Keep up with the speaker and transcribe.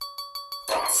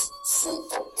Welcome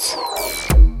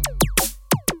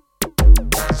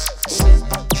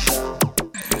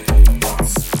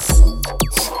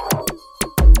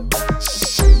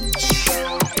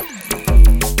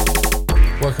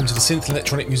to the Synth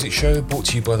Electronic Music Show, brought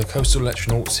to you by the Coastal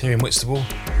Electronauts here in Whitstable.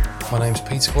 My name's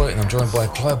Peter White and I'm joined by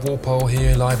Clive Walpole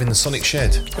here live in the Sonic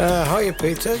Shed. Hiya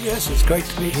Peter, yes, it's great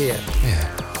to be here.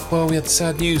 Yeah, well, we had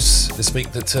sad news this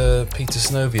week that Peter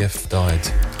Zinoviev died.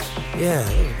 Yeah,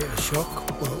 it was a bit of a shock.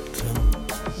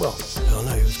 I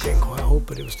know he was getting quite old,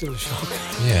 but it was still a shock.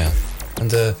 Yeah,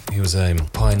 and he was a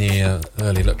pioneer,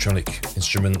 early electronic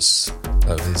instruments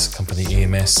with his company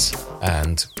EMS,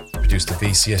 and produced the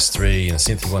VCS3 and a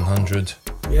Synth 100.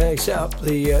 Yeah, he set up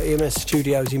the EMS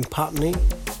studios in Putney,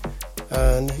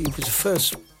 and he was the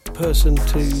first person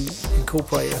to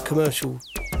incorporate a commercial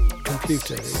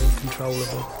computer in control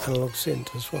of an analog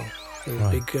synth as well. The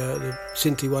big the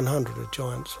Synth 100, a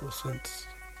giant sort of synth.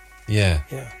 Yeah,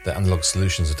 the Analog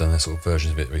Solutions have done their sort of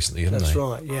versions of it recently, haven't they? That's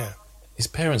right, yeah. His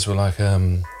parents were like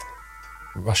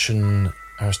Russian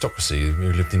aristocracy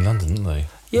who lived in London, didn't they?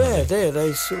 Yeah,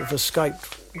 they sort of escaped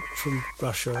from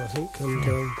Russia, I think,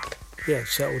 and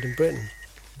settled in Britain.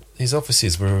 His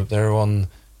offices were on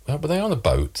a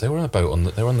boat? They were on a boat on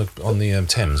the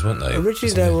Thames, weren't they?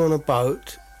 Originally they were on a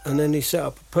boat, and then he set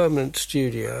up a permanent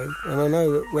studio. And I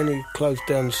know that when he closed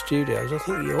down the studios, I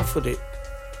think he offered it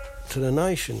to the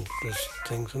nation, those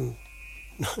things, and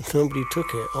nobody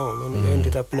took it on, and it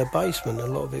ended up in a basement. A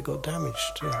lot of it got damaged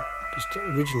too, just the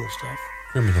original stuff.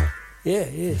 Criminal. Yeah,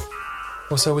 it is.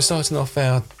 Well, so we're starting off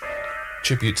our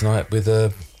tribute tonight with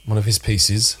one of his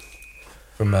pieces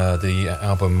from the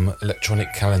album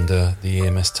Electronic Calendar, the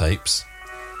EMS tapes.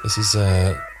 This is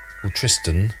called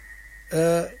Tristan.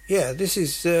 This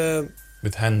is...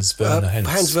 with Hans Werner Henze.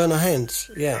 Hans Werner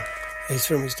Henze, yeah. It's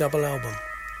from his double album.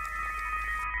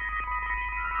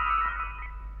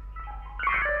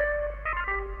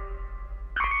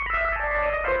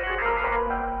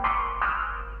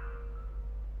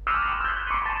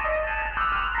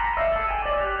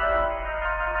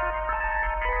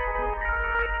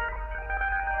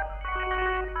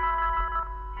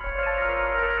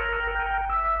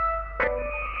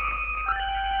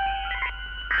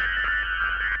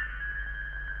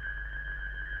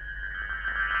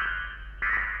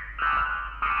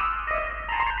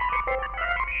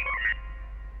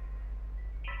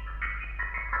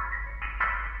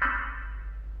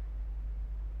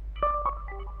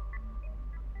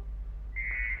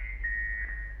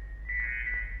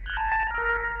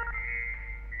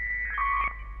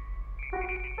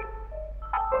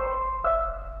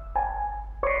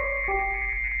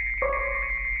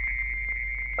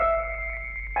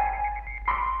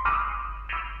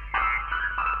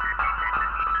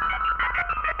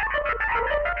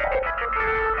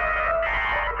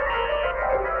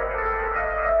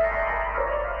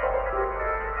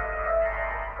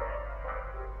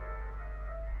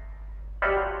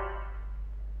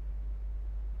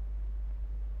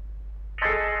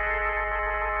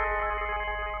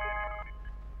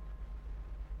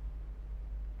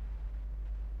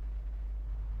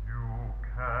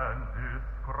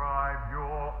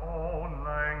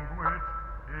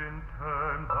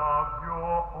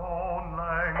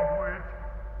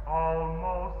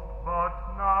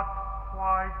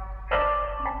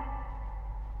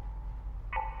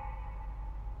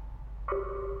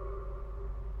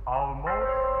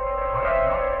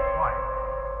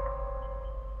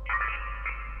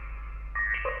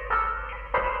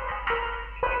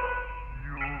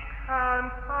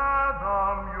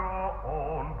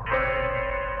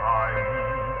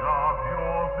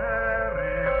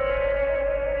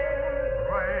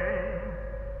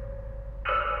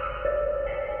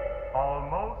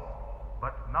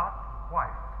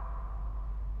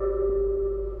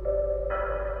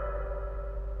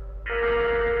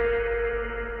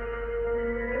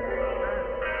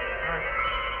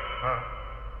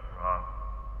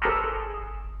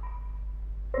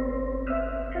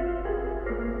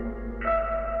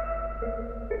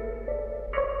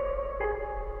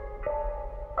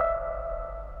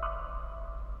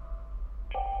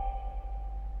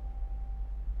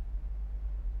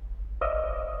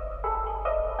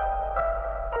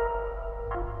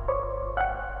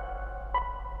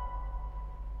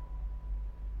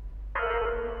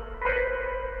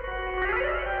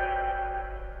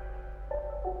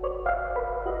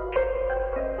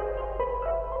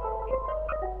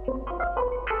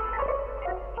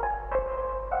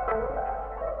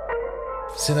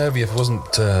 Zinoviev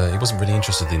wasn't really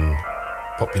interested in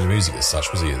popular music as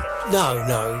such, was he? No,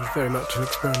 he was very much an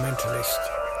experimentalist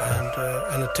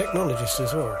and a technologist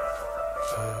as well.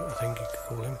 I think you could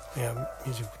call him. Yeah,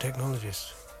 musical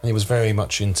technologist. And he was very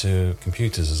much into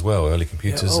computers as well, early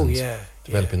computers.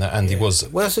 Developing that. And he was...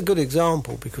 Well, that's a good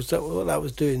example, because what that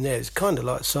was doing there is kind of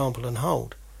like sample and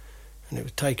hold. And it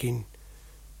was taking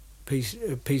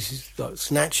pieces, like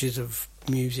snatches of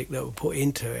music that were put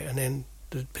into it, and then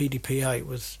the PDP-8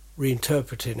 was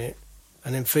reinterpreting it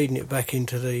and then feeding it back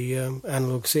into the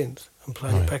analog synth and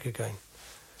playing it back again.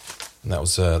 And that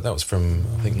was from,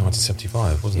 I think,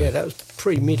 1975, wasn't it? Yeah, that was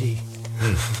pre-MIDI.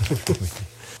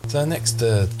 So our next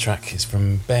track is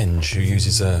from Benj, who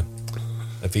uses a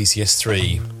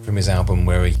VCS3 from his album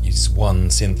where he uses one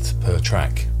synth per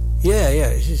track.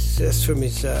 That's from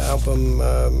his album...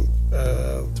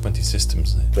 20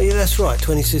 Systems. But yeah, that's right,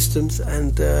 20 Systems,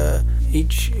 and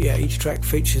each track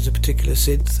features a particular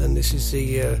synth, and this is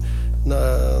the,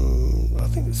 I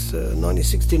think it's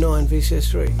 1969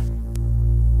 VCS3.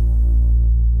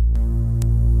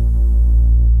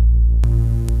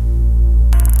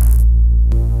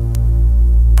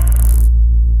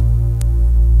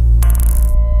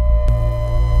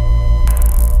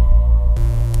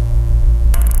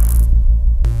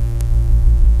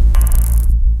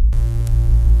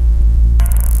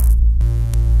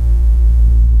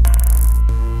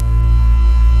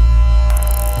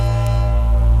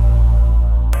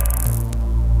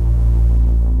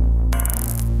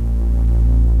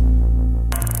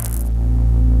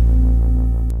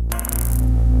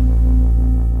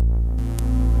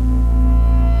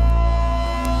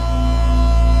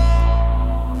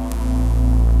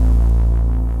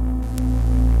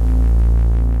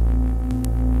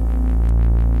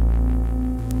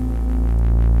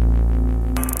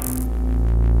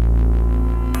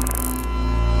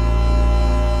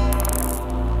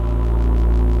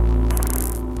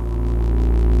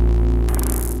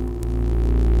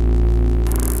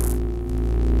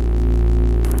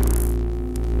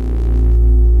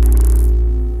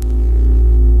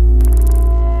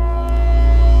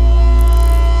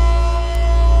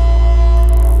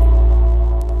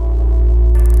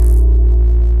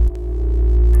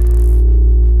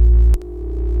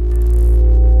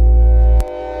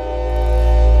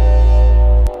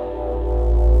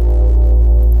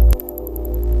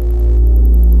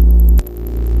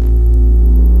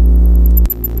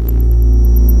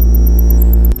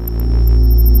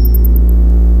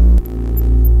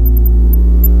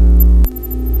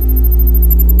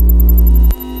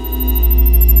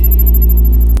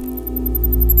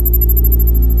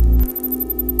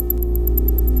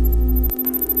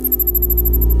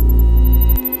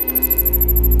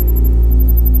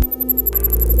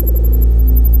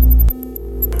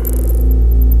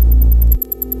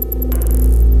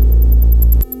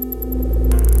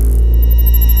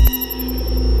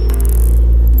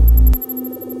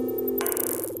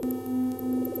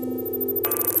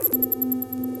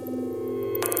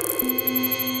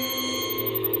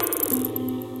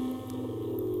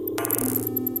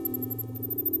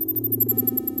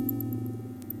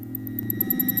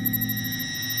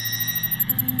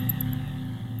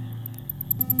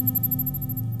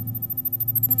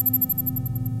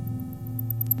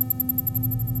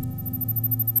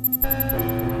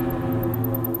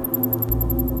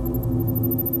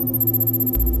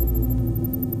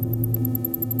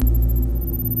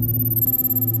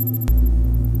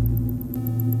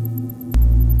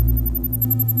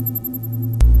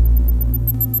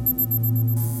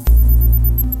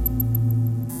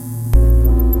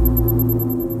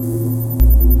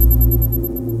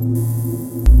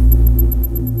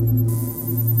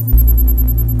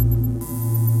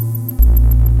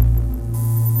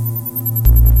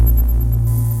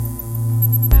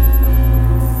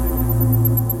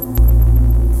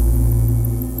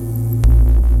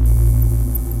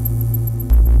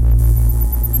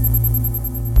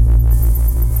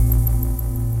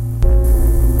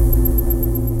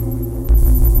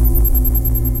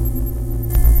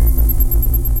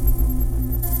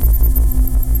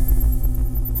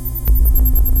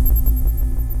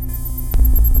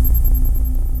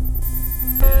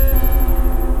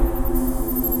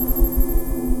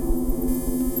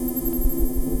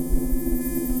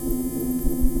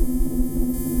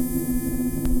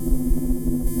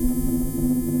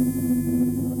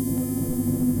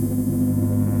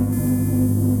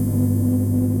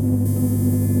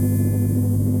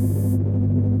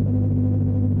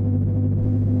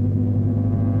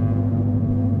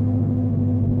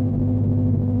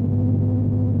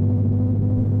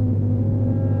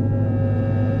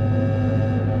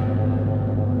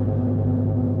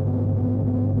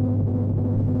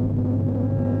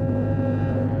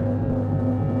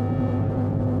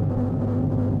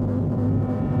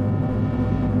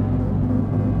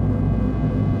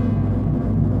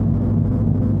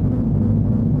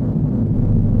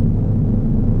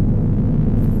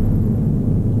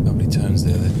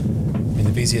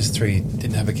 VCS3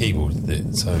 didn't have a keyboard, did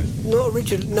it? So not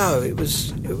originally. No, it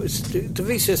was the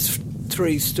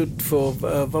VCS3 stood for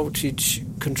voltage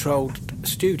controlled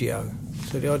studio.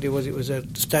 So the idea was it was a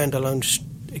standalone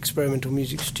experimental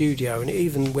music studio, and it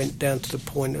even went down to the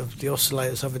point of the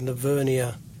oscillators having the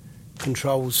vernier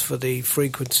controls for the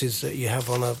frequencies that you have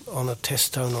on a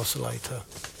test tone oscillator.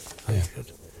 Yeah. You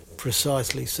could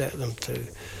precisely set them to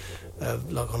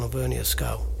like on a vernier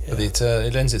scale. Yeah. But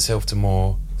it lends itself to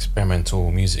more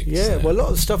experimental music. Yeah, well, a lot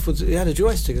of the stuff it had a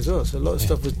joystick as well, so a lot of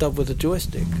stuff was done with a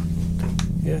joystick.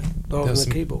 Yeah, rather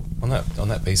than a keyboard. On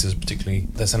that piece,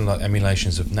 they sounded like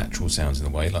emulations of natural sounds in a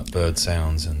way, like bird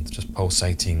sounds and just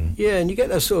pulsating. Yeah, and you get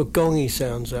those sort of gongy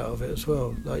sounds out of it as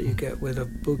well, like you get with a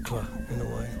buchla in a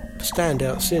way.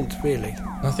 Standout synth, really.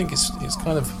 And I think it's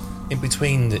kind of in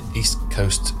between the East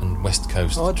Coast and West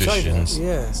Coast traditions. Say that,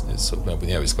 yeah. It's sort of,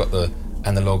 it's got the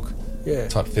analog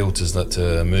type filters that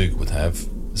Moog would have,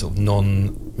 sort of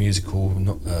non-musical,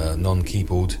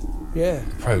 non-keyboard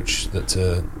approach that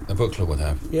a buchla would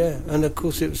have. Yeah, and of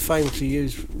course it was famously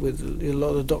used with a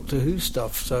lot of Doctor Who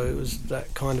stuff, so it was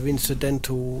that kind of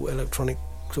incidental electronic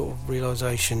sort of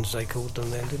realisations, they called them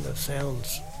then, didn't there?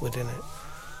 Sounds within it.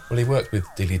 Well, he worked with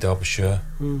Dealey Derbyshire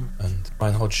and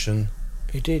Brian Hodgson.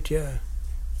 He did, yeah.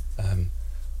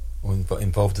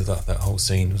 Involved with that whole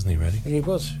scene, wasn't he, really? He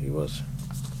was.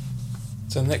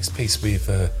 So the next piece we've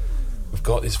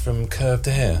got is from Curved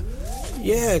Air.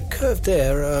 Yeah, Curved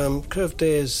Air. Curved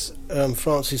Air's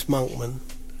Francis Monkman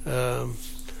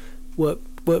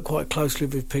worked quite closely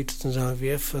with Peterson's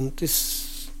IVF, and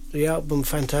the album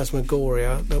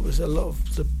Phantasmagoria, there was a lot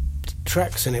of the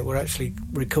tracks in it were actually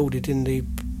recorded in the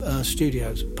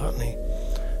studios at Putney,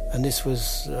 and this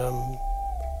was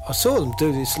I saw them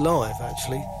do this live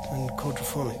actually in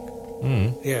quadraphonic.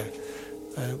 Yeah.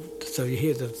 So you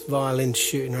hear the violins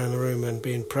shooting around the room and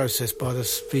being processed by the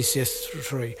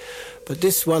VCS3. But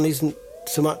this one isn't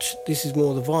so much, this is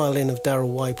more the violin of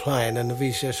Darrell Way playing and the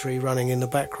VCS3 running in the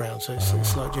background. So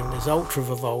it's like there's Ultra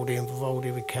Vivaldi and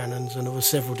Vivaldi with cannons, and there were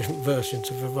several different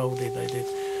versions of Vivaldi they did.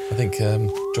 I think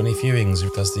Johnny Fewings, who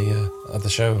does the other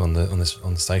show on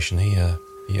the station,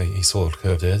 he saw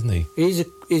Curved Air, didn't he?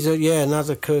 He's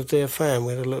another Curved Air fan.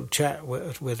 We had a little chat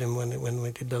with him when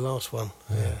we did the last one.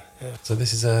 Yeah. So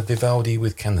this is Vivaldi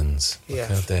with cannons. Yeah.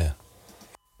 Curved Air.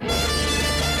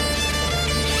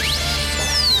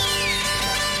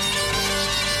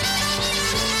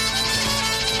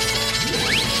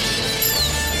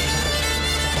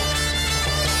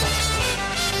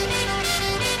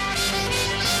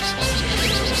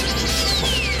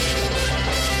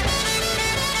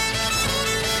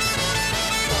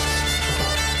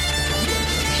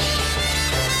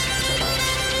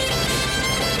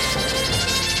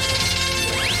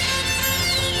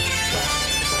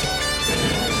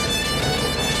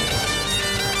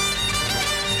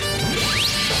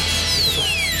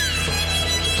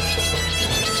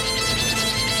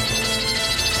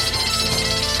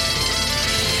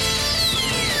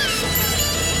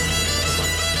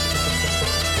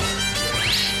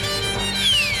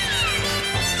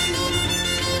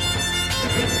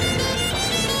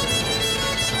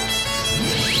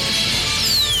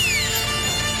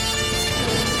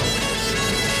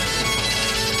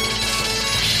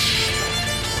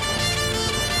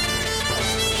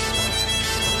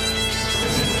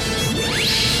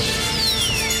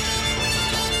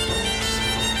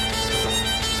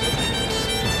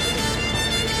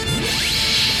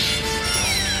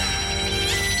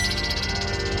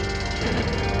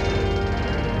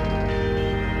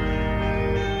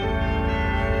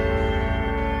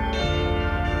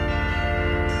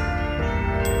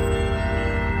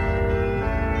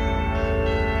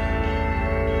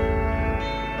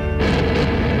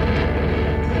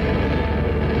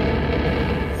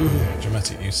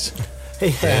 Dramatic use.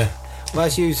 Yeah. Well,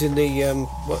 that's using the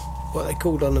what they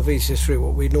called on the VCS3,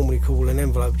 what we normally call an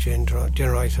envelope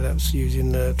generator. That's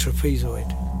using the trapezoid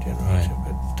generator,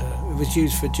 but it was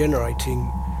used for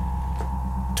generating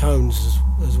tones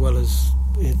as well as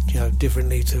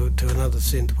differently to another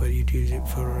synth where you'd use it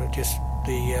for just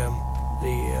the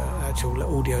actual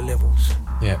audio levels.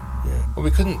 Yeah. Well,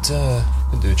 we couldn't do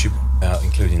a tube out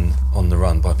including On the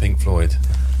Run by Pink Floyd.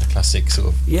 Classic sort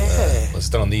of was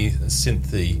done on the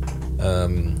Synthy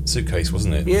suitcase,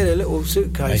 wasn't it? Yeah, the little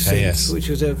suitcase AKS. which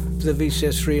was the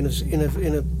VCS3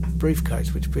 in a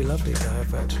briefcase, which would be lovely to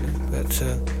have actually. But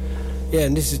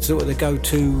and this is sort of the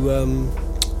go-to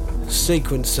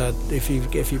sequencer.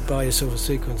 If you buy yourself a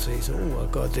sequencer, you say, I've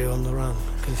got to do On the Run,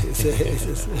 because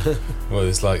it's well,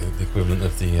 it's like the equivalent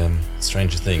of the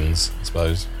Stranger Things, I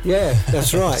suppose. Yeah,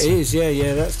 that's right. It is.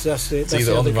 Yeah. That's it. It's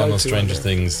either On the Run or Stranger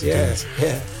Things. Yeah.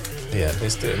 Yeah,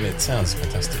 but it sounds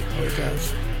fantastic. Oh, it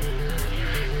does.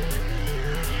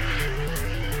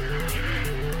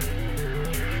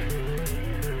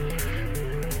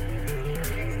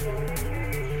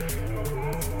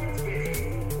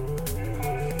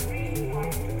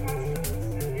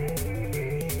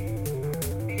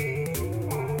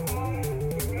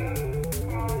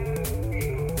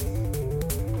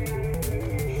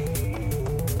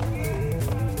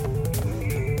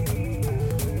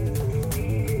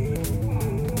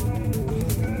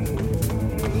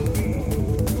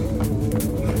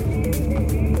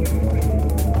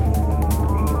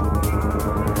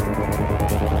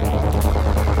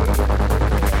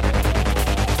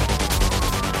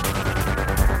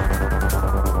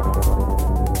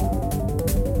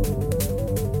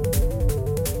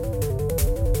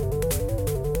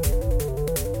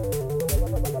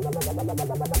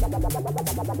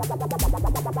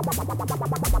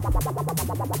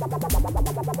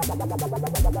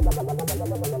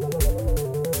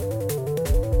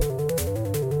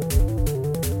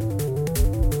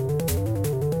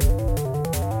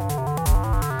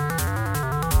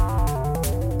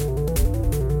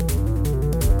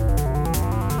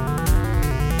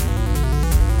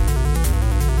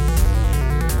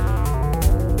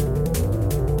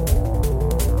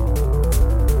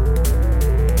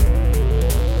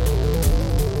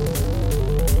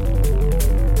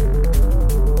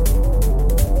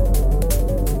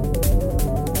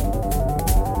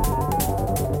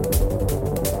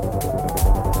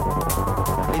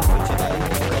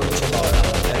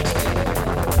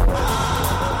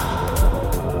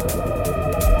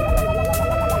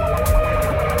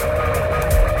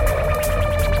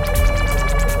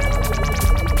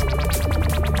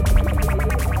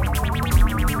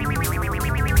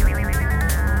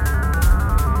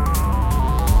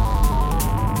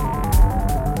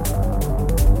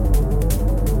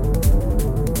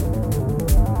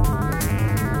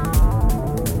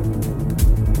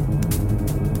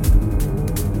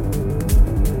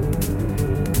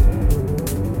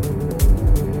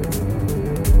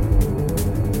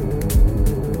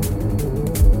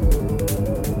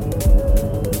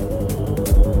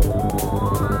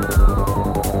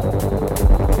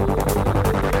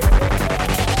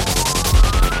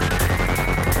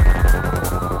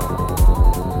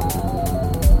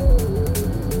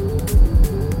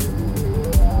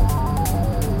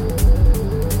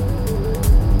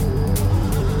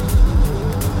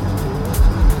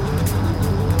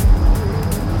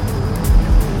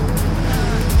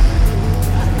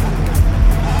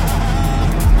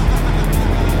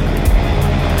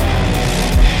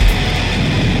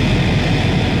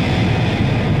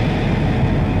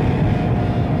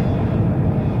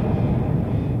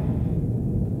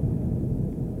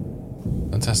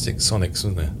 Fantastic sonics,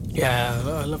 wasn't there? Yeah,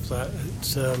 I love that.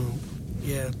 It's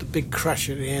the big crash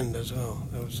at the end as well.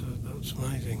 That was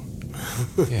amazing.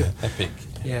 Yeah, epic.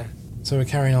 Yeah. So we're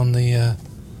carrying on the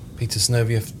Peter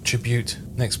Snoviev tribute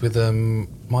next with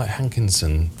Mike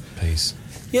Hankinson piece.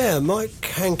 Yeah, Mike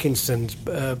Hankinson's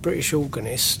British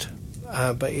organist,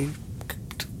 but he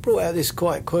brought out this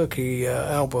quite quirky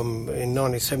album in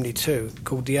 1972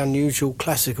 called The Unusual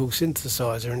Classical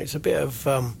Synthesizer, and it's a bit of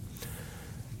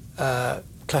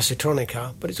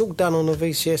classitronica, but it's all done on a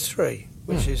VCS3,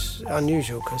 which is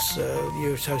unusual because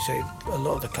you associate a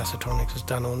lot of the classitronics as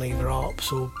done on either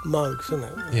ARPs or Moogs, isn't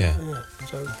it? Yeah.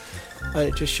 So, and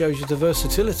it just shows you the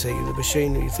versatility of the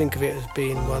machine. You think of it as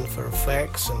being one for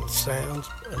effects and sounds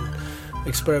and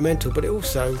experimental, but it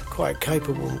also quite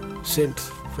capable synth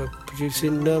for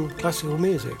producing classical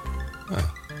music.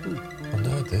 Oh, I've not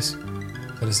heard this.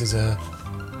 So this is the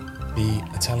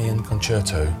Italian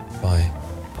Concerto by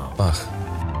Bach.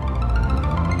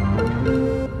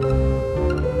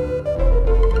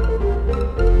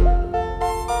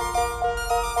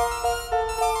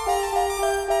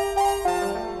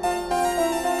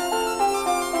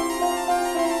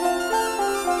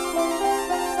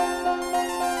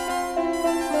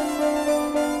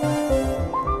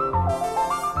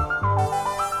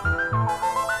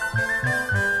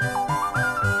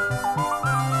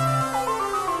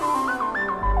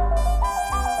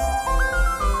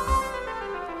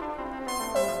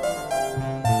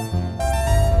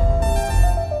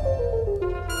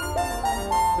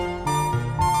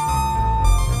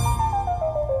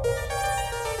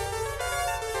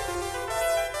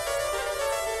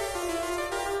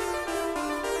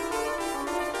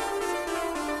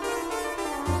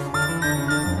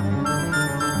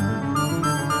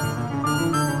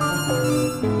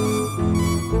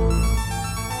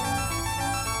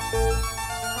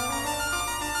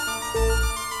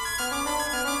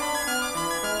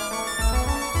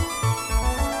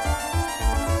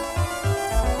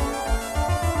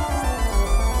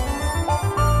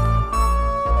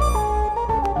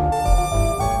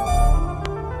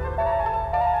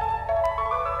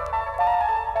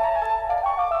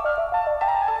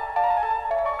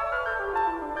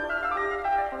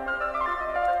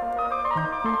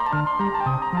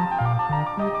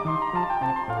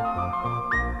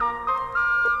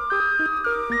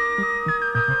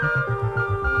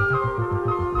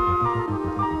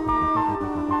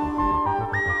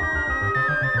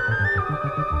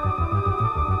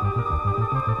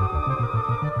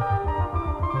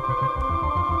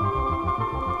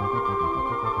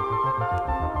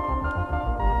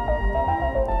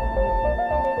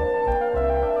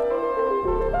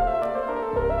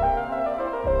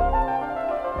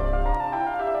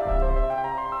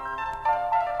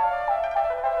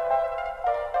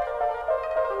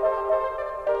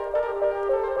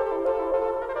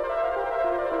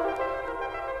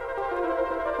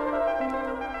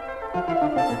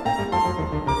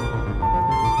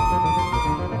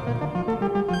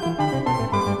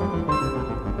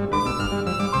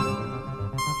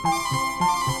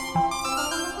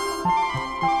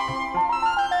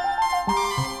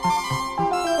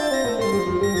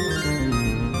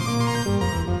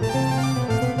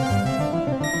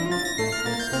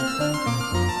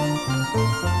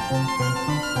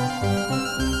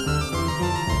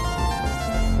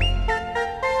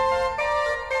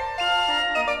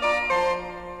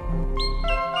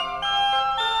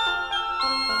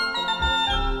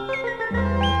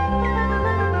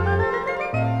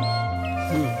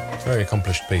 very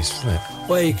accomplished piece, isn't it?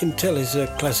 Well, you can tell he's a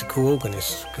classical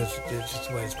organist because it's just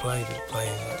the way it's playing it.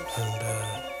 And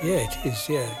yeah, it is.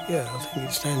 Yeah. I think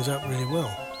it stands up really well.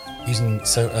 Using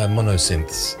mono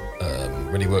synths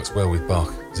really works well with Bach,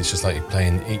 because it's just like you're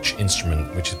playing each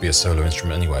instrument, which would be a solo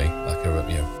instrument anyway, like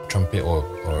a trumpet or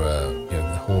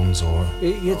horns or.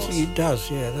 It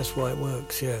does, yeah. That's why it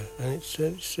works, yeah. And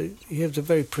he has a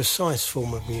very precise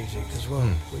form of music as well,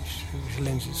 which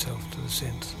lends itself to the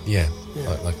synth. Yeah.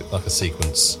 Like a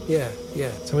sequence. Yeah.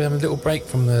 So we have a little break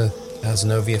from the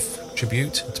Zinoviev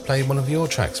tribute to play one of your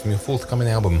tracks from your forthcoming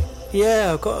album.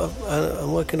 Yeah,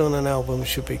 I'm working on an album,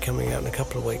 should be coming out in a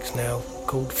couple of weeks now,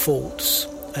 called Faults,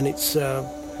 and it's...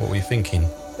 What were you thinking?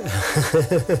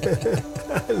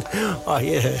 Oh,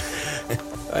 yeah.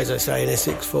 As I say, in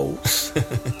Essex, Faults.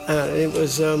 It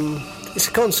was... it's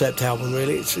a concept album,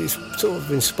 really. It's sort of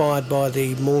inspired by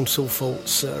the Maunsell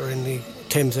faults that are in the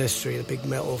Thames Estuary, the big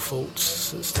metal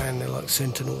faults that stand there like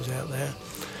sentinels out there.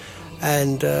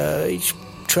 And each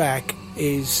track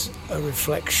is a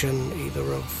reflection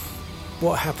either of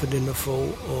what happened in the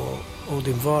fault or the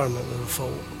environment of the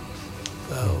fault.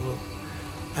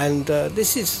 And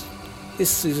this is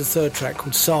a third track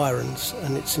called Sirens,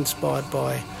 and it's inspired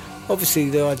by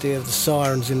obviously the idea of the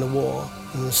sirens in the war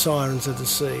and the sirens of the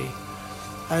sea.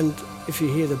 And if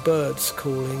you hear the birds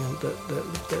calling and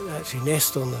that actually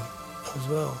nest on them as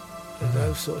well,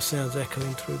 those sort of sounds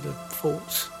echoing through the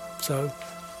faults. So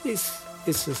it's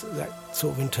that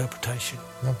sort of interpretation.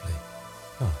 Lovely.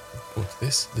 Oh, what's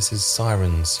this? This is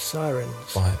Sirens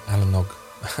by Alanog.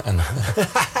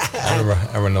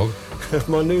 Aranog.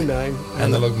 My new name.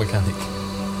 Analog Mechanic.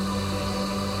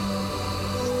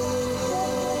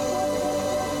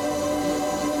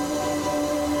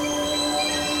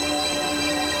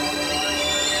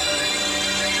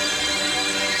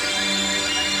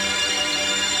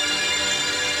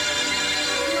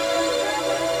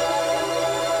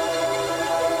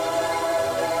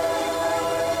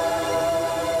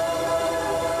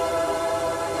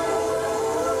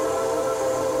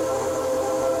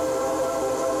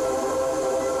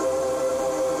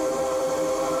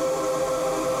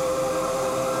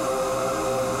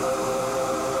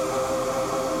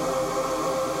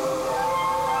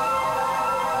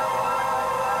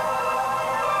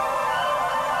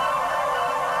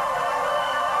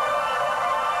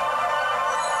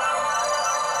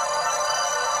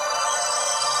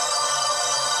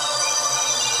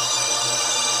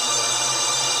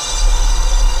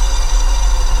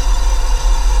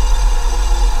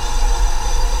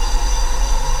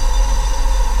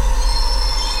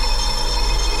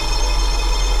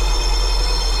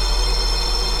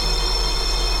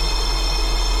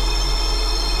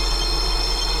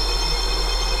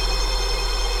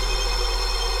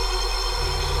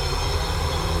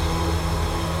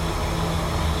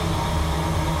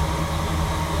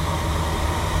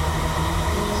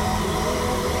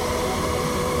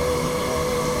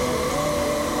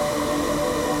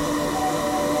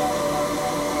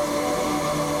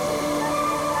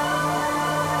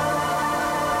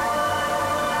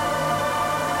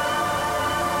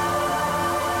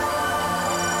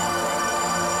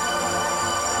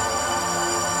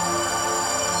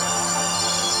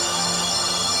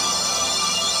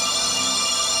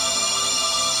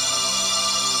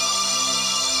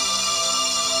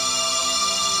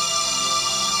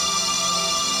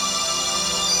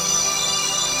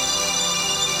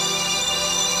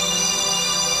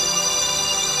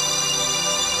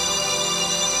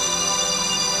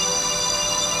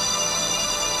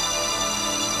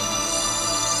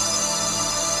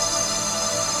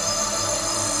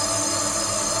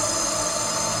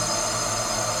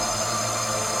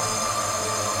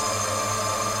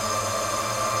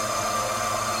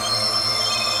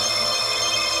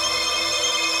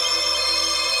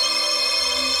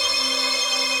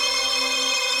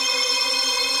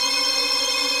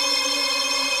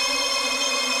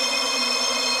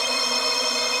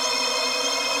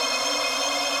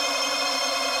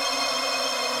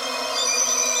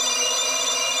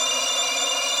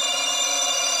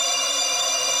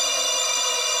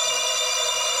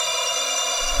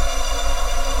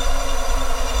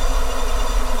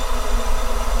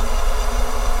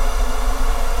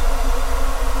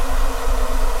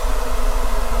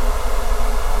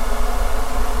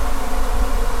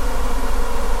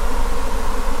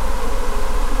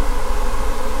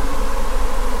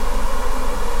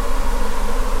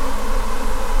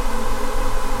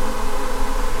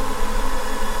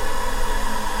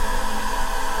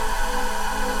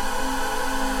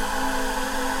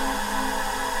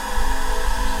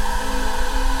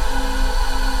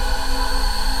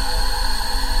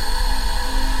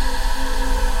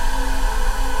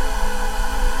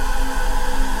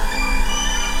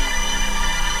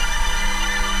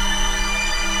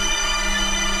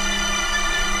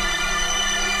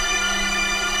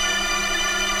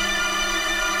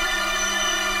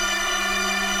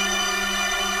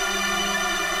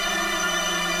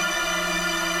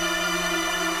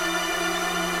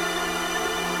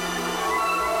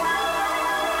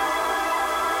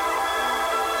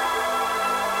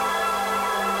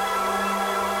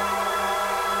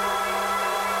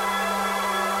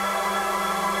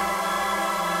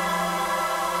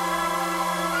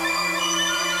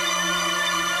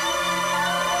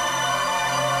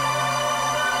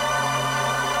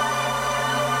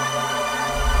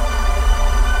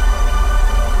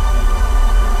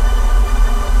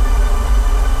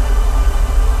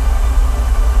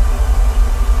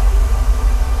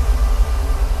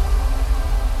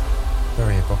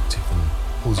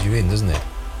 you in, doesn't it?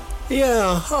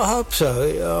 Yeah, I hope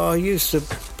so. I used a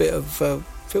bit of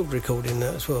field recording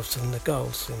that as well from the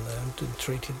gulls in there, and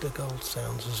treated the gull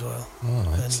sounds as well.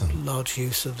 Oh, excellent. And large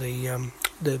use of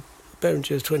the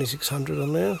Behringer's 2600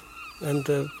 on there, and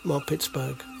my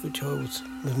Pittsburgh, which was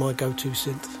my go-to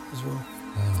synth as well.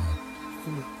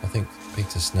 I think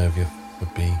Peter Snovia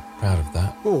would be proud of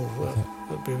that. Oh, well,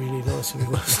 that'd be really nice if he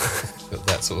was. Got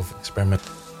that sort of experiment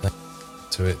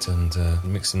to it, and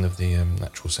mixing of the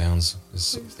natural sounds is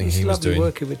sort of thing he was doing. It's lovely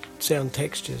working with sound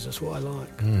textures, that's what I like.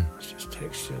 It's just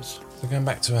textures. So going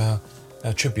back to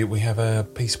our tribute, we have a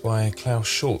piece by Klaus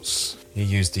Schultz. He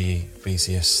used the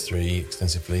VCS3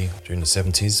 extensively during the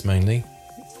 70s mainly.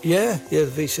 Yeah, the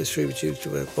VCS3 was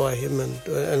used by him,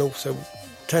 and also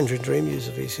Tangerine Dream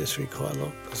used the VCS3 quite a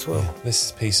lot as well. Yeah,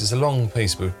 this piece is a long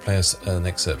piece, but we'll play us an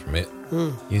excerpt from it.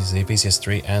 Uses the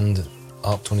VCS3 and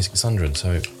ARC 2600,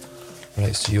 so it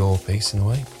relates to your piece in a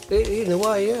way. In a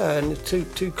way, yeah, and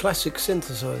two classic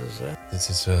synthesizers there. This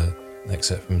is an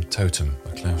excerpt from Totem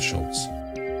by Klaus Schultz.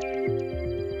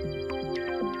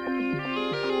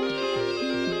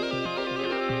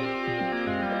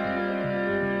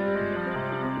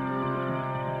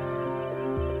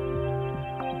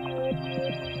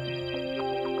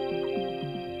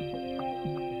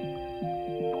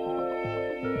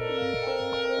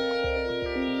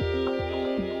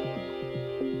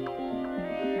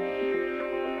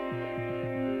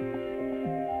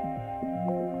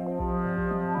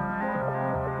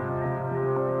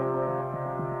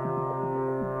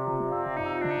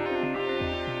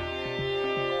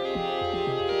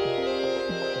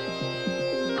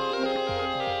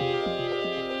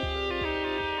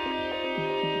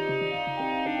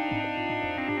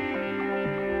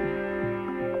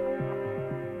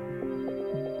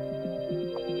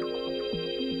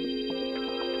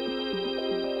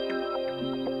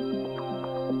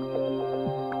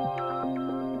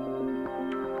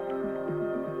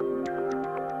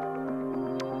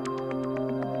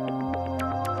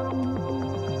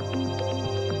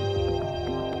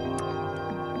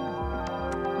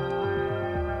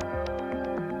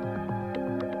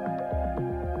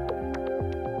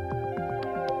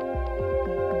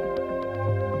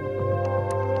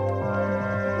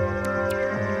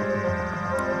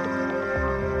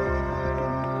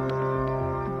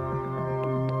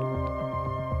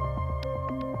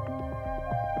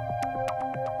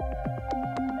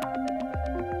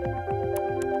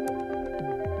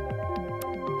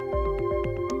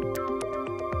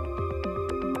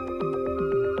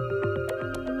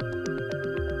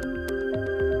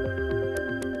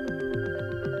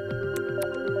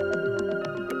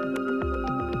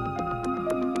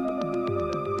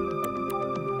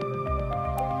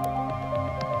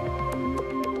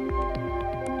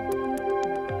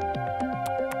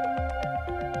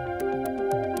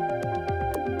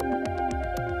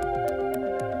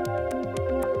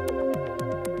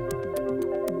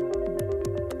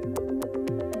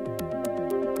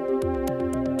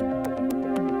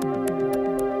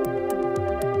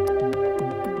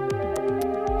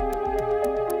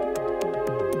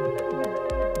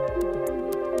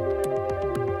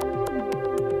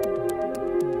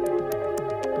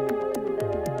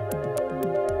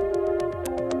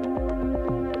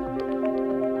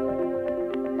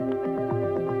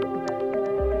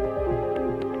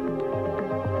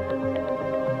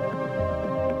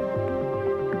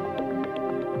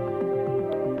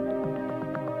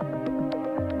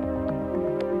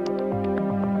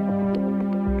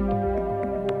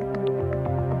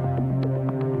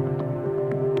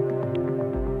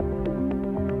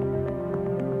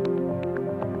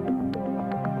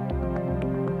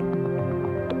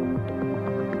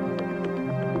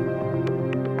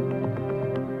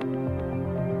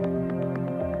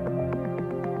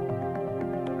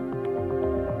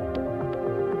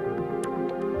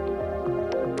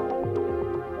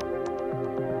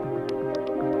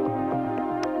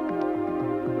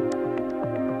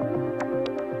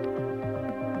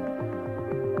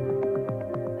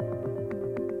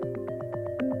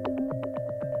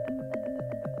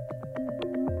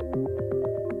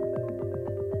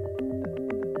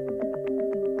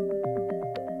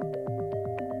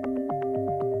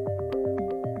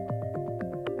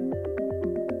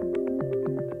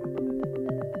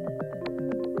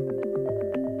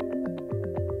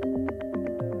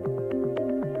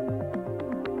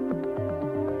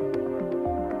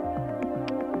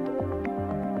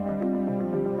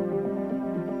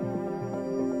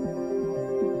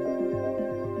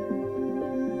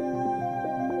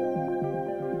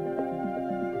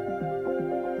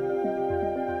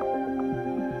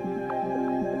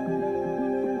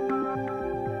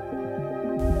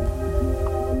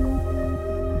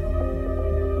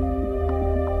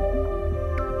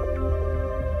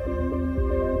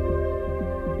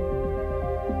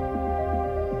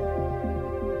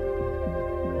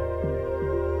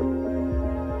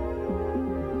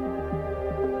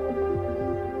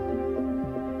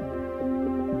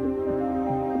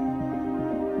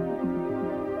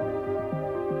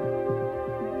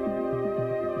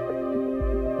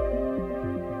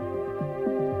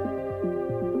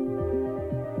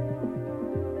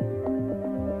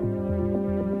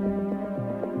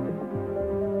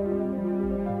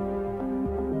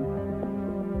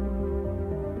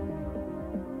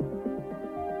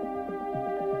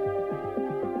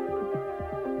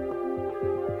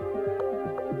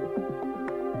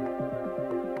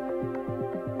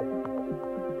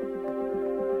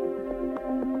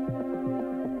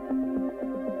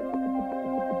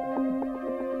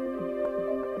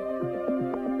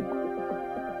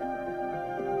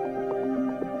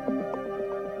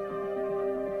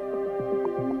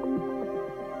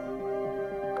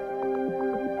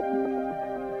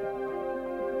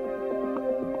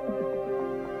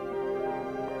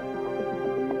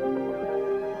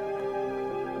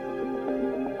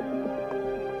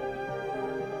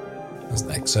 That's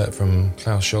an excerpt from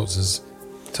Klaus Schulze's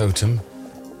Totem.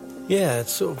 Yeah,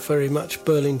 it's sort of very much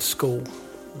Berlin School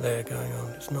there going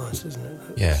on. It's nice, isn't it?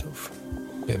 Yeah. Sort of,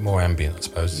 A bit more ambient, I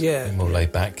suppose. Yeah. A bit more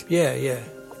laid back. yeah, yeah.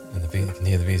 And you can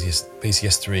hear the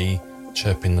PCS3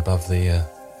 chirping above the...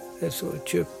 There's sort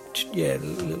of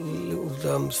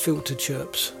little filter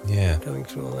chirps going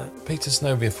through all that. Peter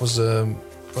Snoviev was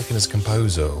working as a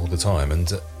composer all the time, and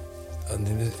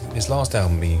his last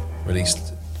album he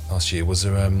released last year was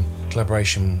a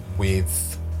collaboration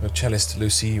with cellist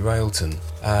Lucy Railton,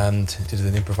 and he did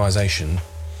an improvisation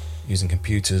using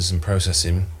computers and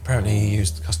processing. Apparently he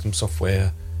used custom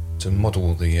software to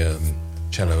model the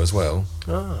cello as well,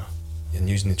 and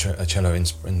using the cello in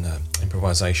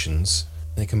improvisations.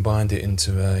 They combined it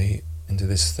into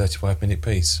this 35-minute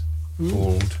piece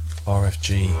called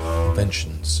RFG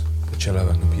Inventions for Cello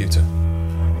and Computer.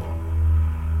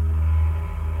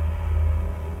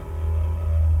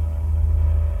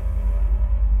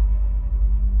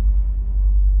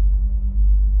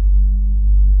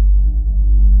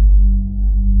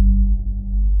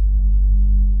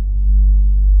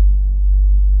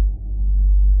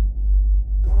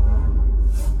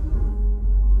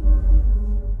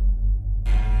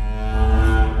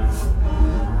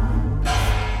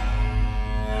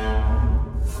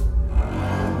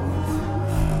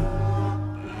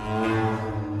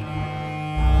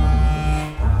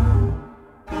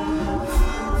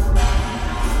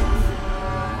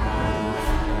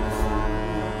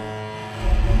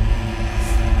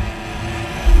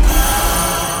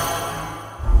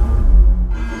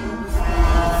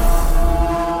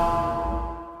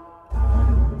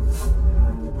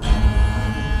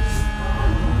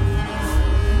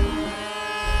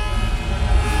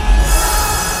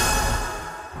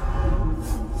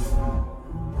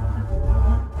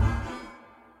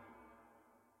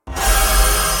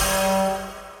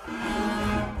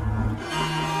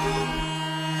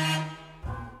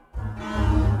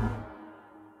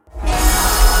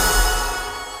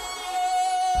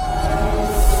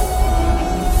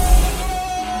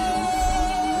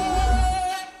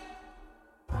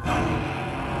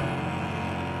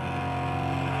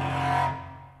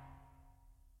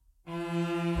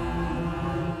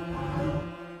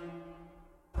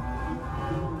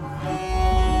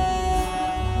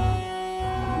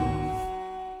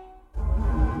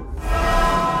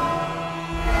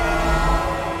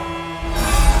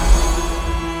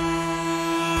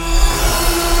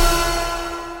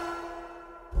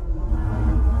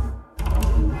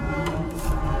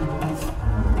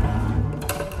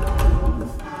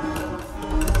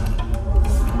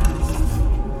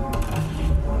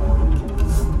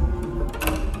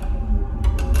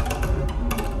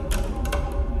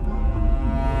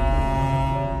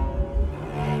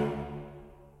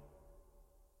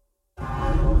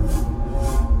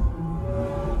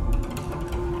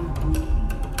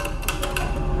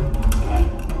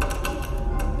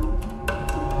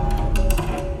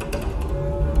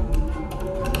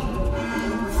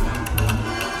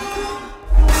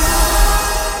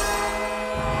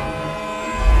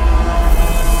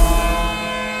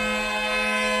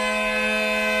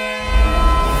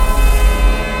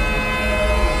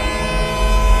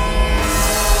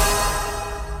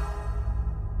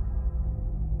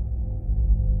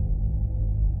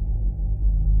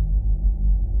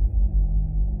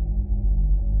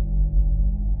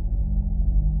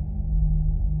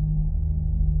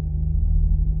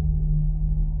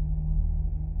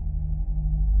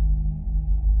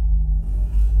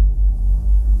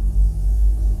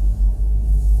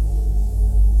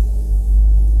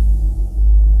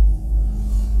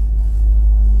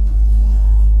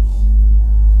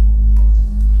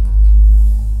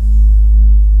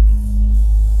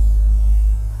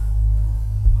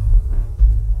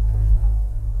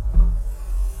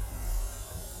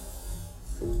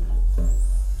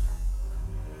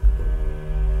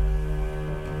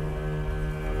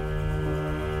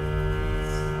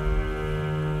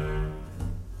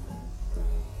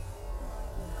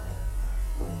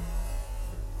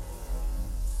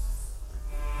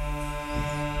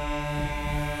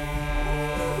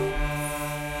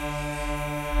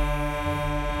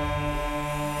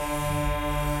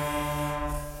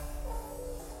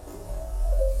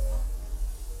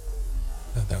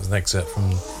 That was an excerpt from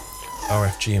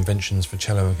RFG Inventions for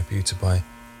Cello and Computer by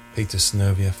Peter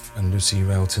Snoviev and Lucy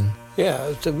Railton. Yeah,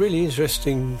 it's a really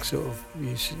interesting sort of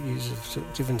use of sort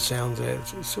of different sounds there.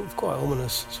 It's sort of quite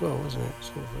ominous as well, wasn't it?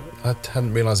 Sort of, I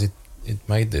hadn't realised he'd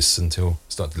made this until I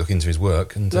started to look into his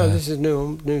work. And no, this is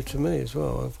new to me as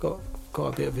well. I've got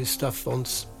quite a bit of his stuff on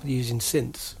using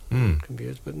synths,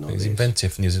 computers, but not. He's this.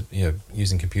 inventive and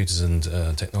using computers and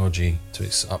technology to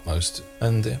its utmost.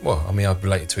 And I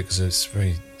relate to it because it's a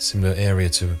very similar area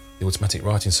to the Automatic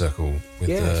Writing Circle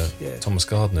with Thomas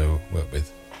Gardner, who I worked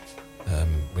with.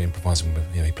 We improvise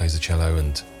with, he plays the cello,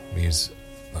 and we use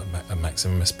a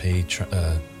Maximum SP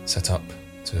setup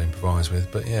to improvise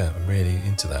with. But yeah, I'm really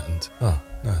into that, and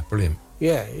brilliant.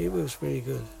 Yeah, it was really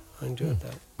good. I enjoyed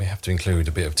that. We have to include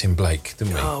a bit of Tim Blake,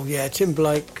 didn't we? Oh yeah, Tim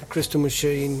Blake, Crystal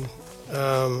Machine.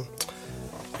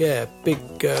 Big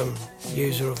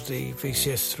user of the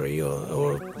VCS3,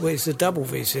 or it's the double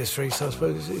VCS3, so I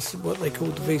suppose it's what they call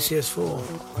the VCS4.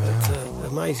 It's an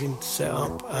amazing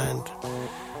setup, and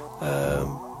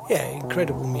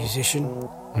incredible musician,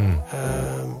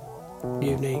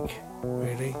 unique,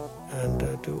 really, and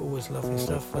always love his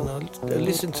stuff. And I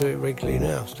listen to it regularly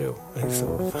now, still. It's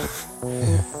sort of,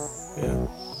 yeah.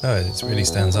 No, it really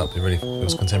stands up. It really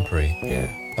feels contemporary. Yeah.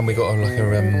 And we got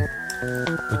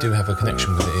we do have a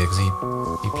connection with it here because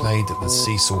he played at the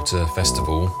Sea Salter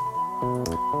Festival,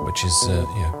 which is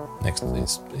next.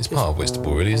 It's part of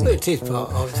Whitstable, really, isn't it? It is part.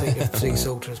 I would think of Sea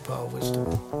Salter as part of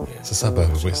Whitstable. Yeah. It's a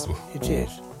suburb of Whitstable. It is,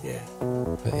 yeah.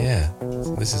 But yeah,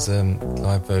 this is a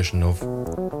live version of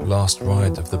Last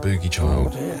Ride of the Boogie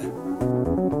Child. Yeah.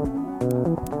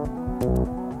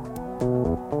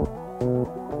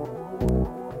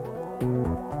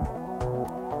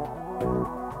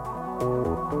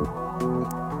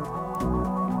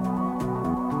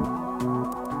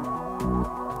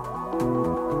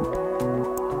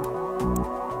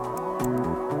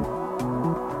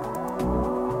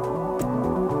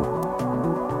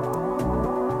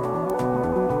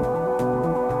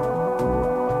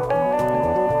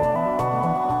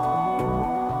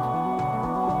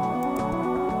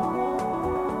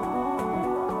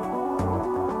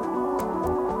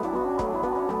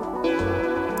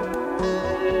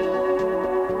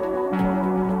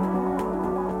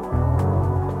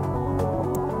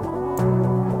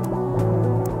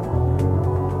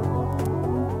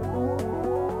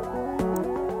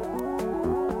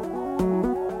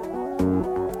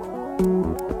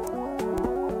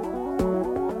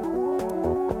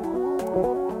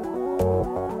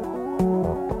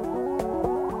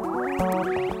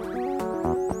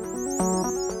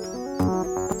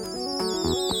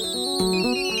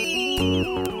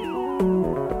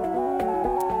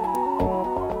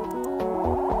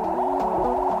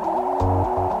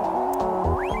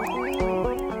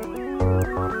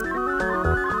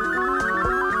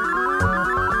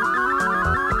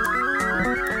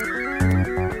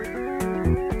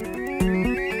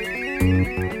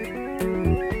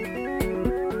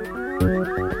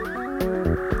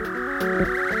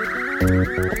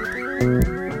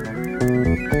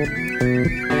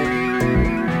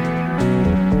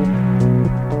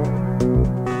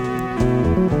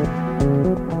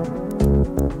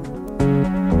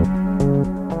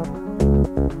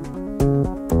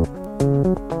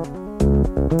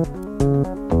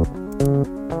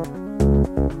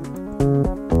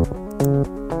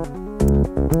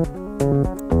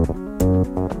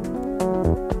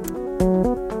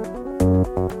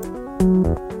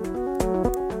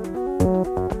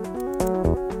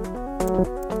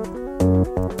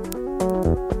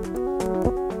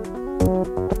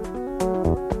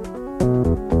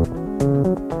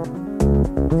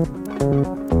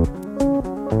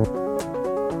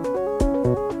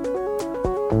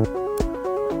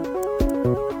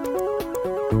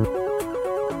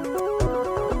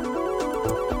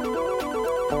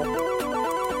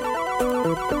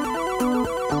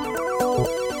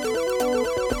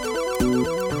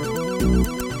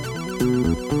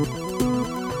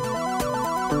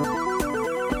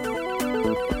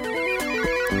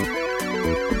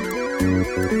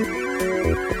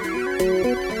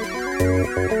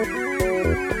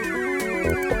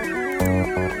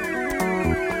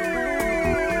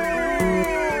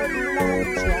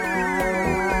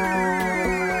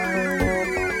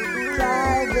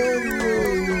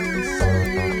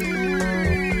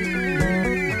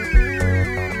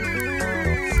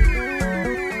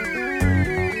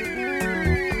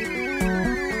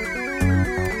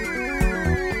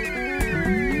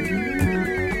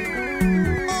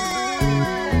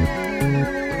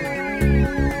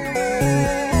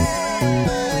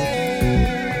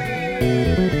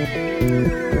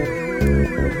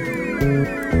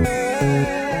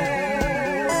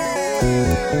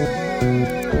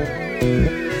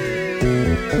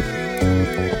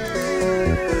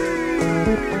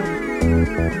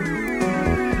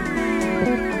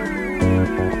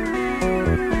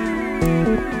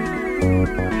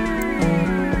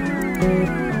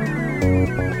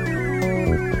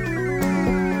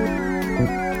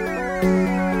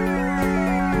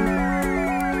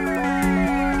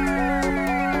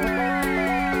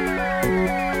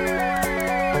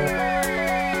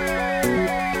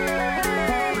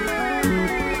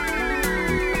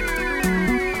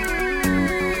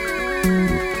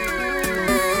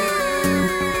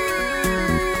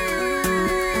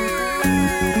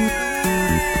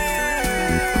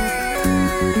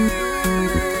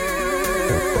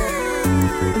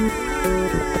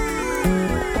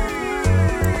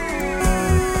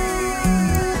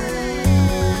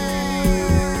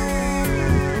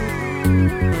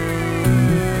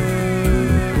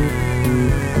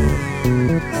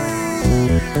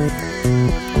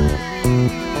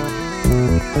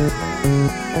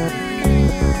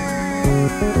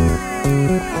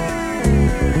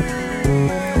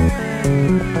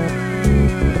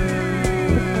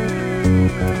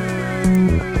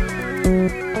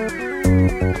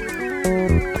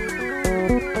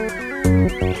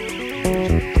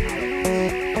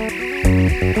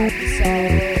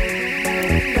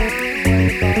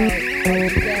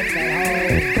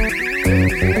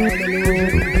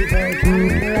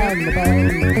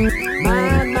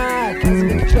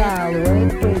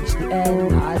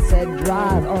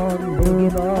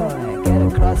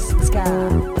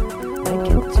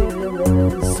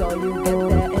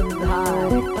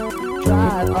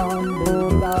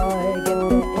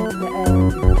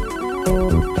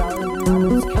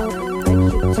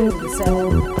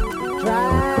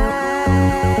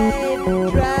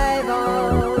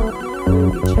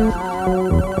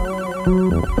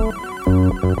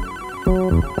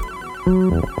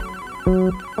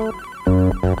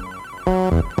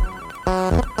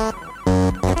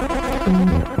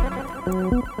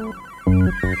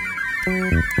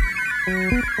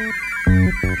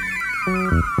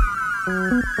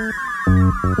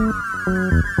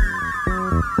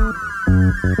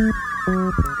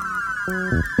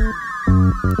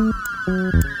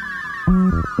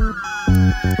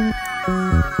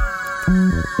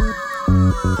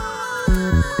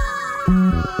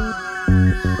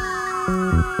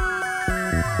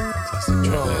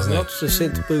 The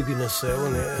synth booginess there,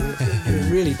 wasn't it? And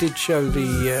it really did show the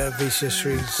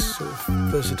VCS3's sort of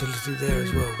versatility there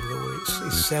as well, with all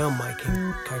its sound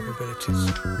making capabilities.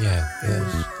 Yeah,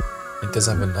 it does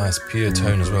have a nice pure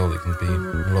tone as well. It can be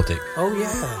melodic. Oh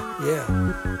yeah.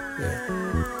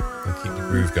 And keep the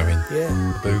groove going. Yeah.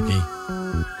 The boogie.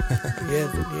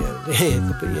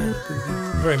 the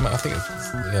boogie. Very much. I think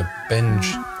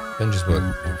Benj's work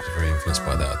was very influenced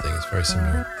by that. I think it's very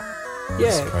similar.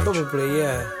 Yeah, probably,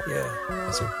 yeah.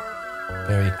 It's a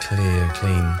very clear,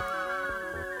 clean.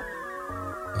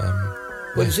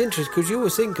 Well, it's interesting because you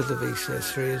always think of the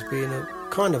VCS3 as being a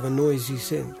kind of a noisy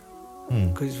synth,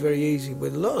 because it's very easy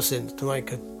with a lot of synths to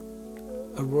make a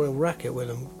royal racket with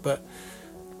them, but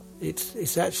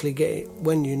it's actually getting,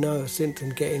 when you know a synth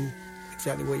and getting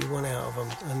exactly what you want out of them,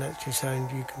 and actually saying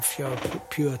you can show a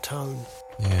pure tone.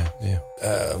 Yeah.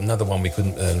 Another one we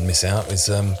couldn't miss out is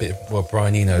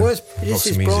Brian Eno. Well, this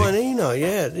is Music. Brian Eno,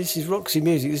 yeah. This is Roxy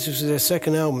Music. This was their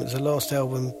second album. It's the last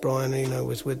album Brian Eno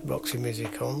was with Roxy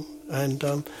Music on. And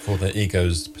for the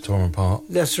Egos tore apart.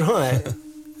 That's right.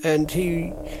 And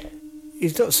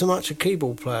he's not so much a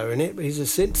keyboard player in it, but he's a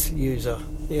synth user,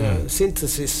 a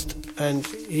synthesist. And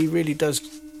he really does,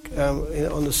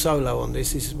 on the solo on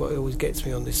this is what always gets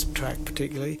me on this track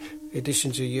particularly,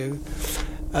 Addition to You.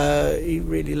 He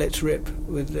really lets rip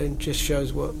with and just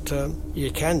shows what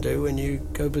you can do when you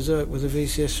go berserk with a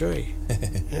VCS3.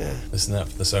 Yeah. Listen up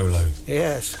for the solo.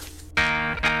 Yes.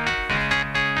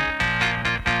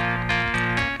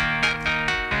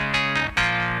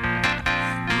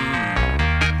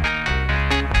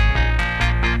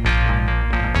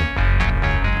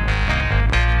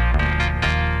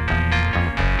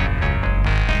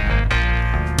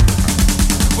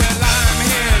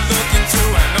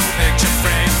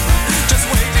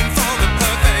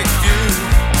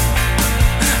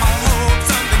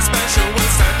 Special will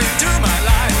step into my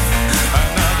life.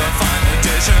 Another fine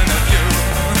addition.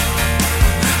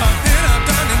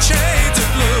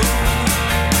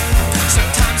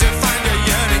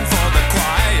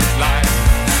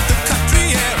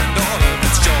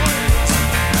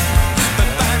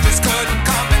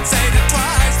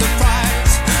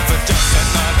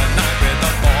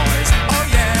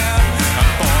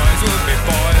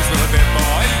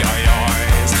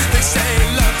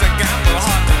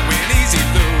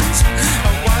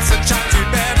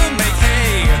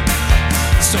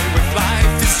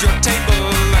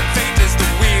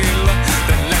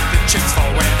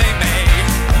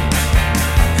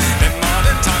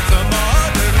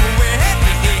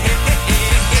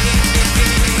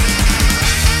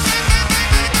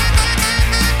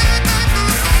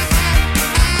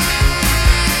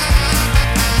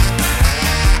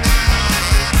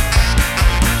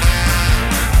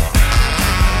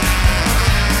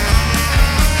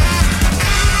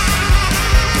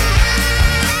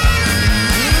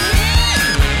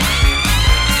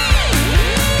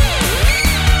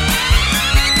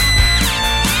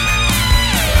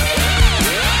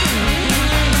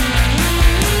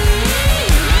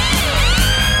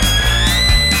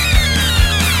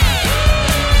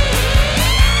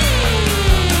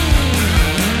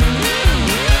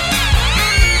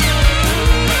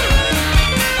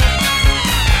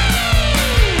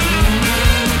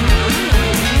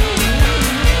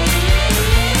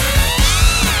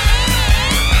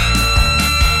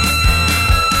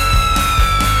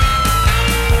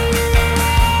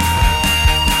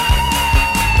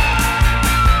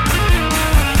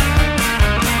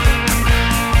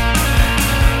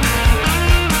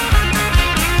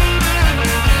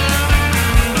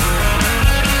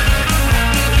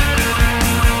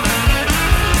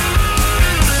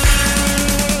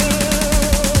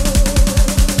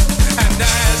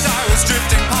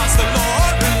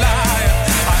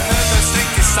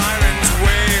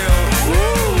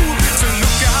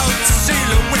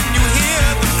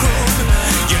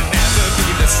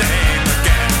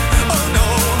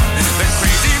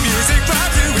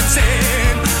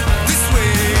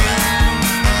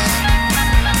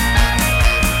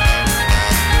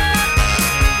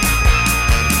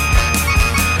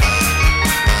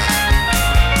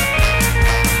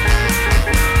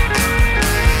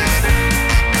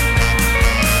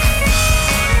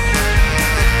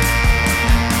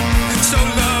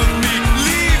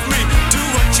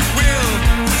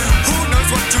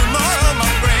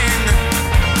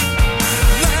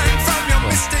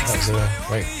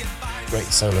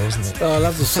 solo, isn't it? Oh, I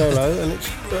love the solo, and it's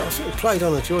played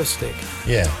on a joystick.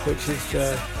 Yeah. Which is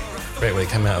great when it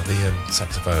came out of the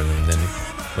saxophone, and then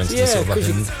it went to sort of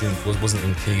like wasn't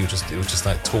in key. It was just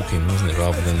like talking, wasn't it,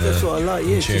 rather than that's what I like.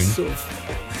 Yeah, tune. just sort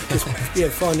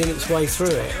of finding its way through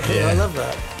it. Yeah. I love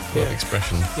that. A lot of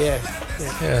expression. Yeah.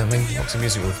 I mean, Roxy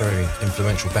Music were a very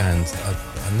influential band.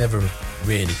 I never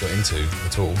really got into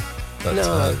at all. But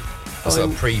no. it was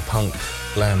like pre-punk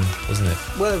glam, wasn't it?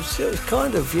 Well, it was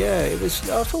kind of, yeah. It was.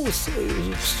 I thought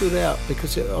it stood out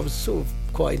because I was sort of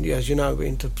quite, as you know,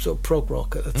 into sort of prog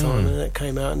rock at the time, and it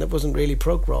came out, and it wasn't really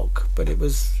prog rock, but it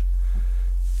was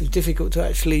difficult to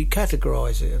actually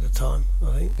categorise it at the time,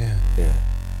 I think. Yeah.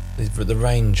 The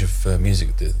range of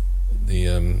music the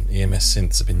EMS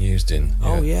synths have been used in.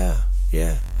 Oh yeah,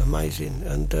 amazing,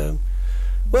 and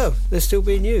well, they're still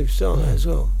being used, aren't they, as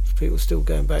well? People still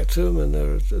going back to them, and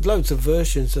there are loads of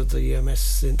versions of the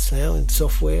EMS synths now in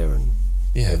software and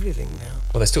everything now.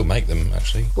 Well, they still make them,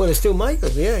 actually. Well, they still make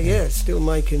them, yeah. Still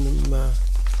making them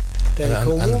down in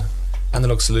Cornwall.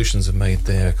 Analog Solutions have made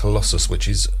their Colossus, which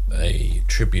is a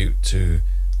tribute to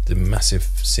the massive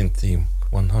Synth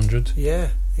 100. Yeah.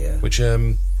 Which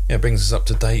brings us up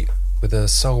to date with a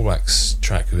Soulwax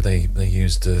track who they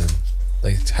used.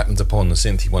 They happened upon the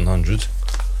Synth 100.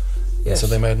 Yes. So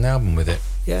they made an album with it.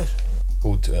 Yes.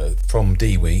 Called From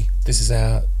Dewey. This is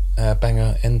our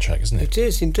banger end track, isn't it? It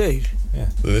is indeed. Yeah.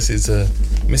 So this is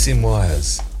Missing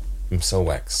Wires from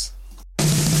Soulwax.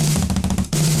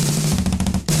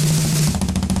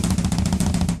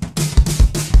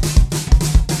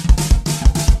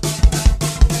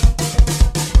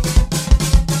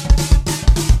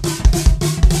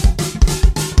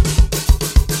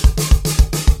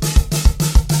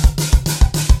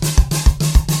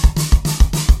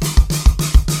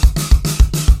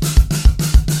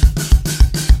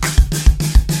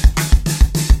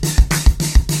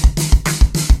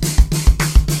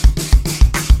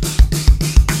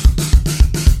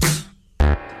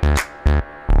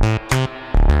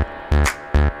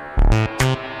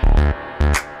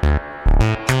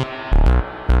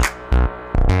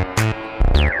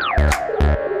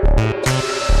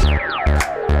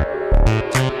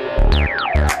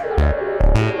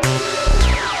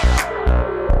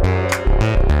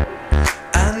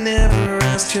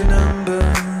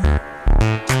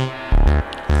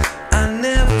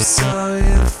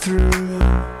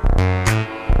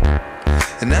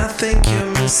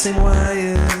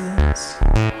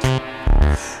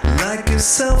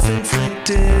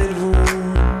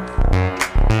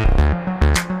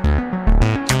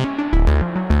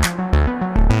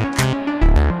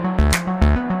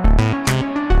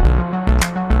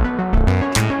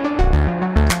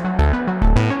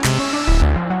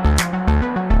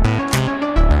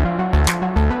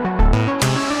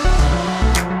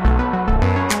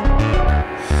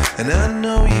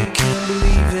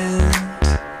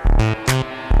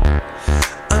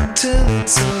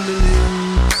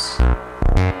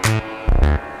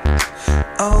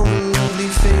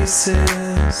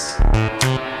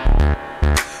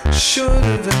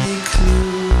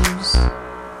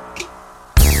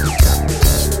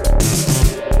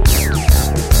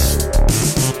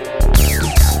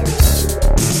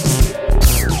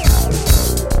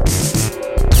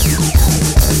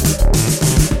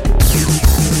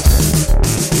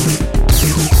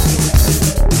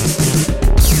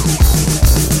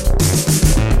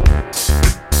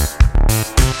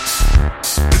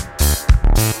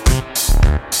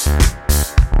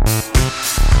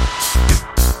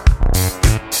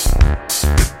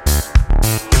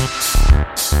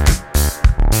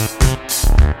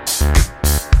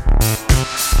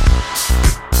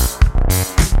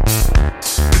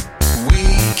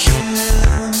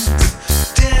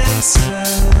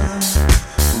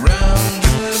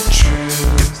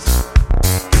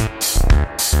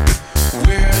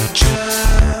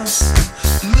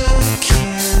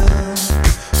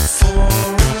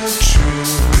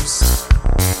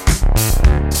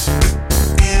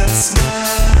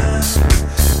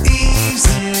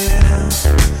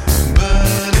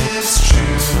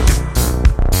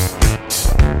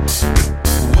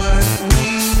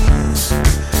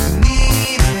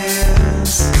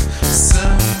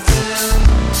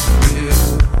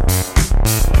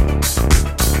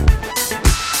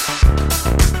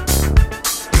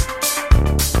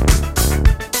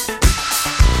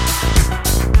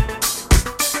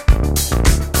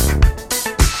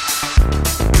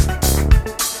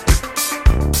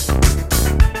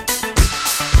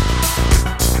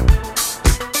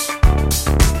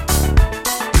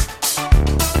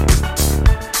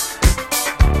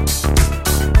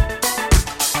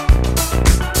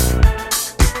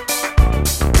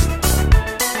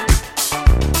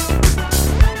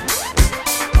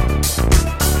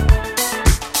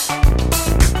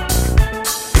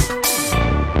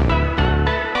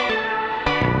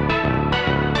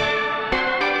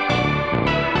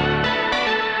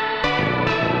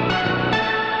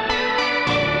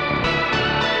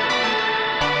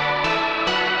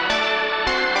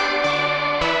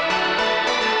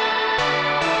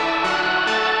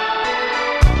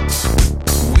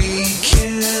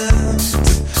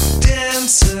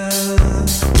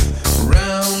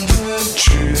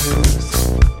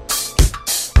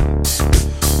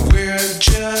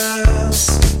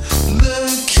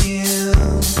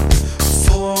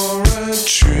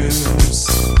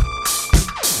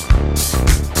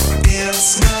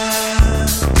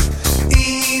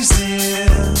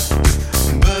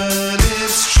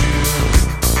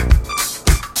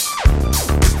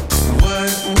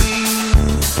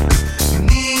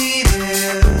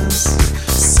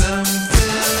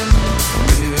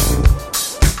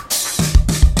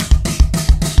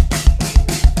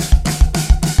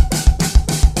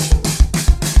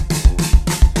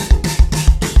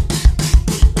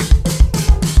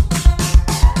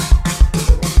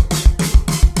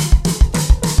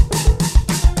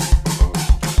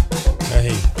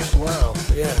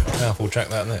 track,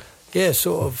 that, isn't it? Yeah,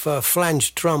 sort of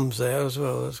flanged drums there as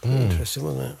well. That's quite interesting,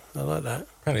 wasn't it? I like that.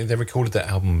 Apparently, they recorded that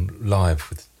album live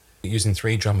with using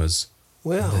 3 drummers.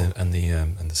 Wow. And the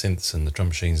synths and the drum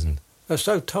machines and. They're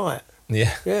so tight.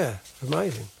 Yeah. Yeah,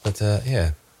 amazing. But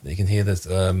yeah, you can hear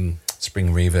the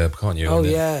spring reverb, can't you? Oh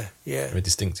yeah. Very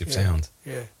distinctive sound.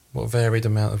 Yeah. What a varied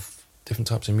amount of different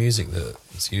types of music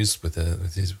that's used with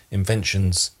his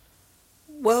inventions.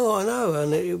 Well, I know,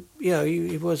 and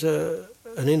he was an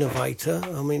innovator.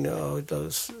 I mean, I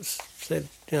said,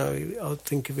 I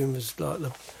think of him as like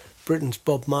Britain's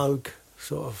Bob Moog,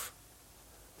 sort of.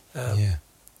 And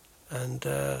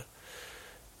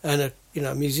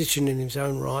a musician in his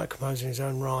own right, composer in his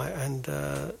own right, and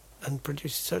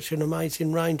produced such an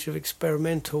amazing range of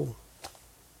experimental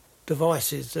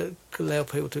devices that could allow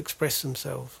people to express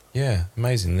themselves. Yeah,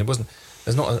 amazing. I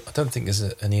don't think there's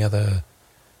any other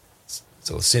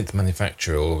sort of synth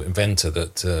manufacturer or inventor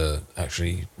that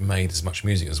actually made as much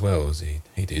music as well as he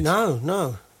did.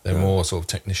 No. They're more sort of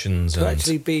technicians. To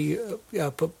actually be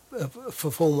a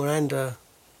performer and an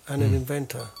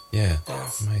inventor. Yeah,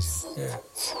 amazing. Yeah.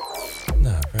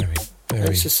 No, very, very.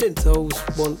 It's a synth I always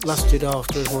lasted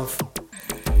after as my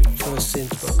first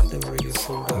synth, but I could never really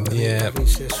afford that. Yeah.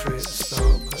 Accessory at the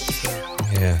start, but,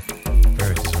 yeah,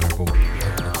 very desirable.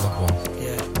 Love one.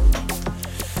 Yeah.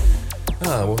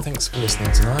 Well, thanks for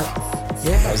listening tonight.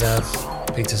 Yeah. That was our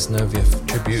Peter Zinoviev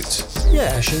tribute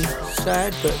session.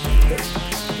 Sad, but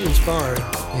inspiring.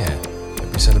 Yeah,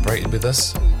 hope you celebrated with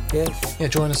us. Yes. Yeah,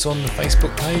 join us on the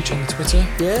Facebook page and the Twitter.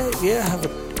 Yeah, have a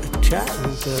chat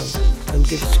and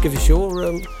give us your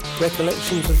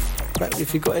recollections of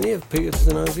if you've got any of Peter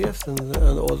Zinoviev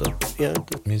or the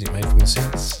music made from the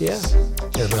synths. Yeah.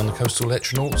 Yeah, we're on the Coastal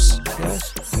Electronauts.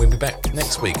 Yes. And we'll be back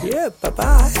next week. Yeah.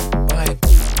 Bye. Bye.